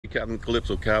Captain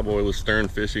Calypso Cowboy with Stern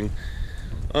Fishing.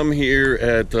 I'm here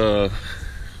at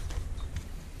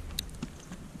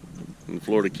in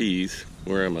Florida Keys.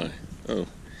 Where am I? Oh,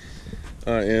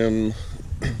 I am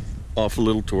off a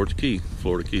little towards Key,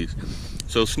 Florida Keys.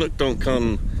 So snook don't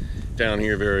come down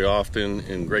here very often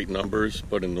in great numbers,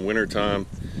 but in the winter time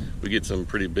we get some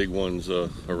pretty big ones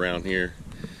around here,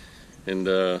 and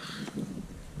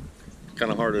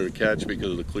kind of harder to catch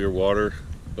because of the clear water.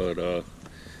 But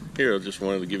here I just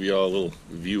wanted to give you all a little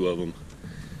view of them.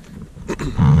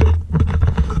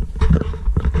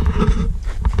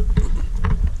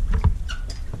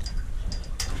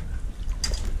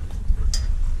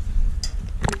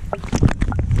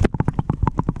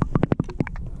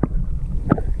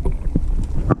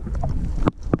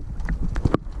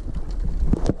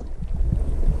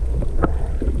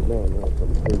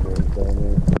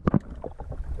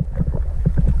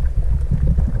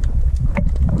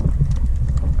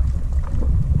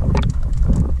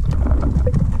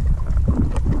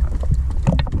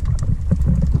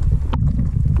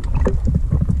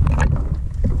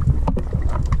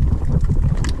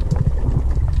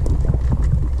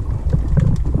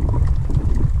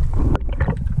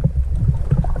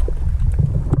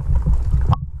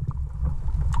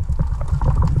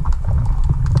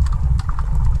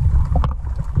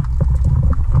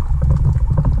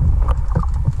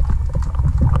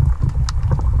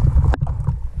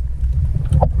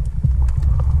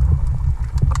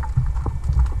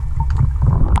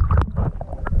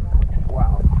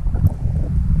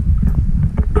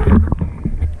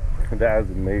 That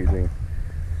is amazing.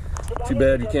 Too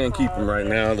bad you can't keep them right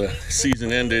now. The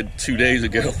season ended 2 days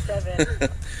ago.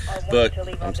 But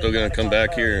I'm still going to come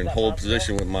back here and hold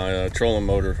position with my trolling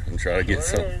motor and try to get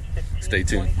some. Stay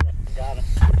tuned.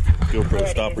 GoPro,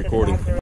 stop recording.